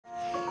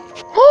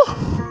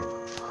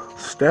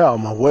Stay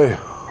out my way.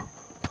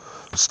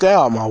 Stay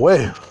out my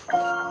way.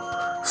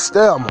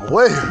 Stay out my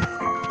way.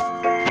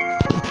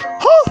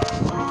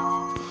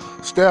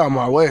 Huh. Stay out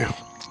my way.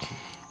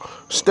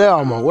 Stay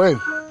out my way.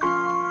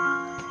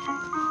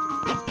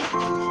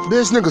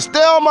 Bitch nigga,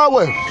 stay out my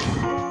way.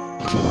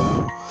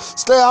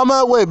 Stay out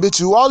my way,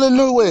 bitch. You all in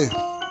the way.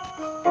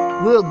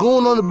 Real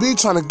goon on the beat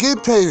trying to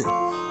get paid.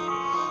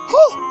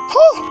 Huh,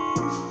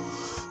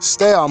 huh.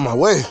 Stay out my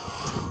way.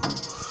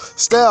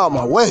 Stay out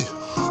my way.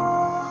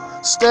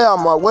 Stay out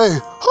my way.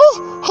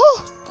 Huh,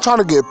 huh. Trying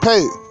to get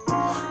paid.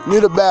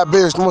 Need a bad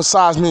bitch to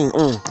massage me.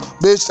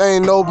 Bitch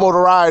ain't no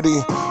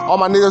notoriety. All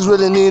my niggas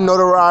really need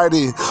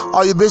notoriety.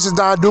 All you bitches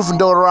down do for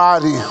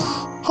notoriety.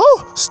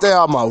 Huh. Stay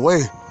out my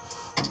way.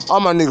 All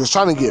my niggas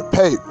trying to get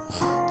paid.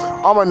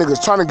 All my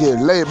niggas trying to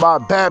get laid by a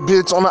bad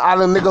bitch on the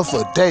island, nigga,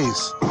 for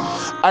days.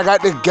 I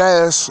got the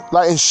gas,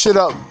 lighting shit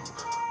up.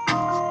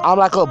 I'm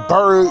like a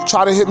bird,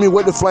 try to hit me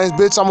with the flames,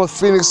 bitch. I'm a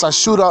phoenix, I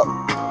shoot up.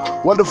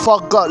 What the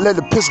fuck up, let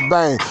the pistol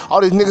bang.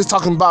 All these niggas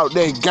talking about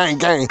they gang.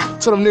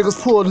 Till them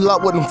niggas pulled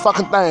up with them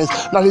fucking things.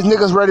 Now these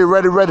niggas ready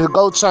to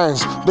go change.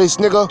 Bitch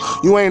nigga,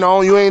 you ain't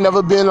on, you ain't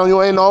never been on,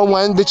 you ain't on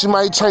one. Bitch, you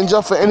might change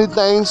up for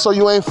anything, so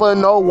you ain't for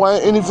no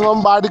one. Any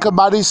somebody could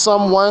body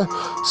someone.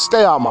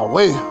 Stay out my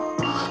way.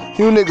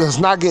 You niggas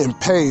not getting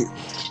paid.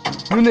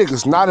 You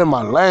niggas not in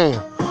my lane.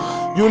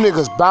 You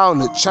niggas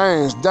bound to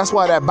change. That's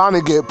why that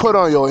bounty get put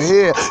on your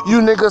head.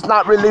 You niggas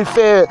not really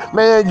fed.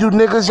 Man, you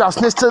niggas, y'all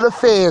snitch to the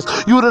feds.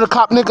 You to the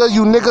cop nigga,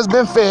 you niggas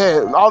been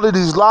fed. All of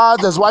these lies,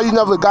 that's why you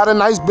never got a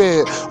nice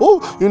bed.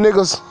 Ooh, you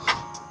niggas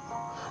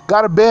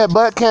got a bed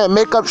but can't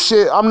make up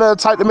shit. I'm the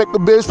type to make the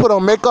bitch put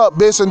on makeup,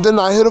 bitch, and then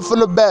I hit her from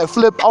the back,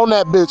 flip on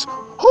that bitch.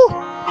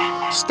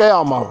 Whoo, stay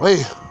out my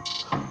way.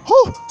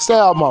 Whoo, stay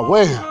out my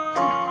way.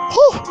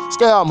 Whoo,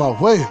 stay out my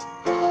way.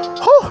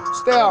 Whoo,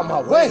 stay out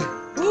my way.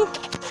 Woo.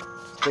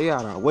 Stay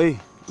out our way.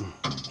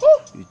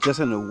 You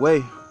just in the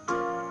way.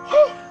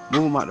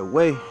 Move them out the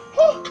way.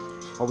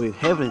 Over the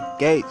heaven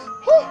gates.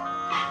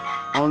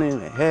 Only in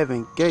the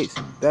heaven gates.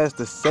 That's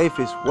the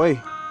safest way.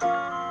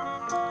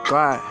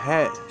 God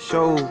had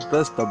showed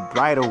us the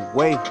brighter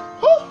way.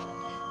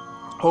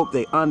 Hope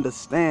they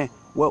understand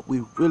what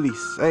we really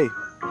say.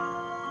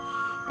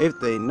 If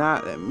they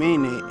not, that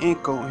mean they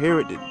ain't gonna hear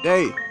it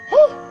today.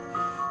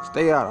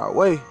 Stay out our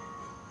way.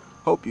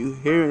 Hope you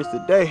hear this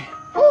today.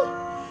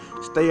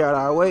 Stay out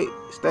our way.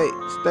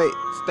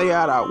 Stay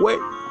out our way.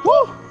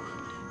 Woo!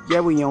 Yeah,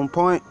 we on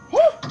point. Woo!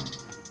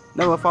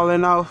 Never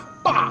falling off.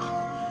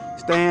 Bah!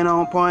 Staying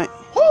on point.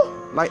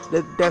 Woo! Like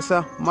the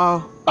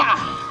decimal.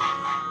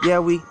 Bah! Yeah,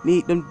 we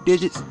need them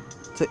digits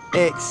to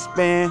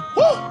expand.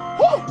 Woo!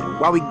 Woo!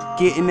 While we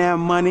getting that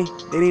money,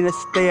 they need to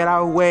stay out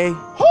our way.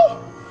 Woo!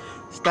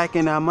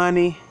 Stacking our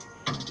money,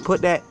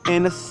 put that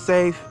in the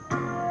safe.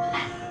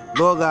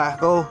 Lord God,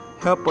 go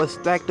help us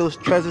stack those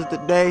treasures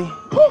today.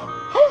 Woo!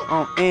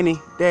 On any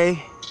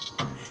day,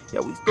 yeah,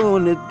 we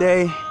doing the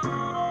day.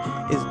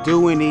 It's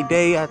due any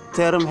day. I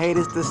tell them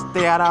haters to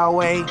stay out our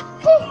way.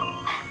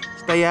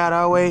 Stay out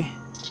our way.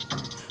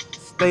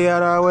 Stay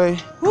out our way.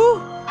 Woo.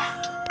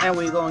 And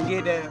we gonna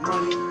get that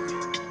money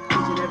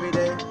each and every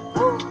day.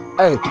 Woo.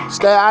 Hey,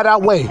 stay out our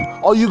way,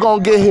 or you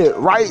gonna get hit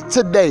right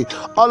today.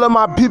 All of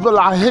my people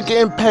are here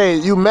getting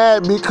paid. You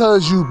mad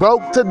because you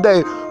broke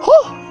today.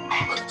 Woo.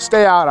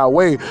 Stay out our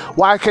way.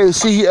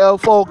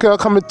 YKCL4K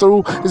coming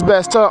through. It's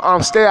best to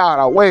stay out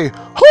our way.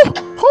 Hoo,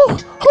 hoo,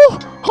 hoo,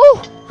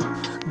 hoo.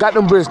 Got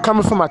them bricks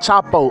coming from my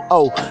chopo.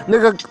 Oh,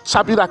 nigga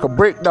chop you like a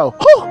brick though.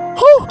 Hoo,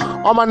 hoo.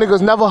 All my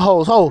niggas never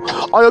hoes. Ho,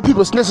 all your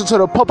people snitching to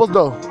the puppets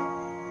though.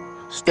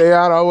 Stay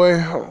out our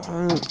way.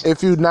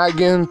 If you not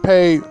getting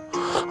paid,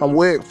 I'm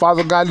with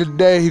Father God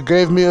today. He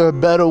gave me a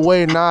better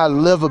way. Now I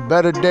live a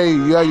better day.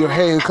 Yeah, you're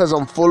hating cause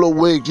I'm full of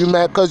wig. You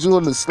mad cause you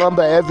in the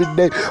slumber every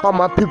day. All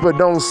my people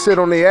don't sit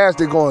on their ass.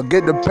 They gonna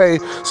get the pay.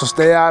 So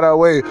stay out our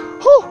way.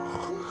 Whew.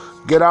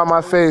 Get out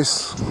my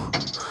face.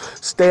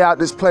 Stay out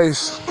this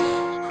place.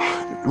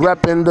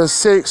 Repping the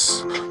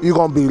 6. You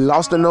gonna be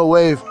lost in the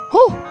wave.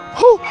 Whew.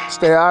 Whew.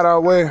 Stay out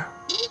our way.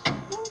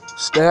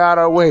 Stay out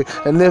our way.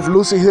 And if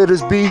Lucy hear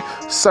this beat,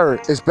 sir,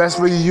 it's best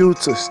for you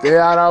to stay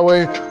out our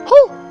way.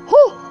 Whew.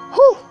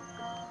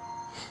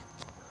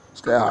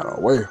 Stay out of our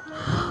way.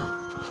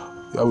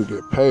 Yeah, we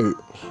get paid.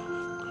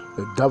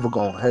 The devil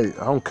gonna hate.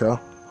 I don't care.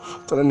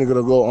 Tell that nigga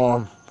to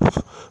go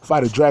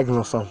fight a dragon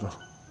or something.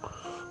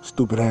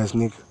 Stupid ass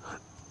nigga.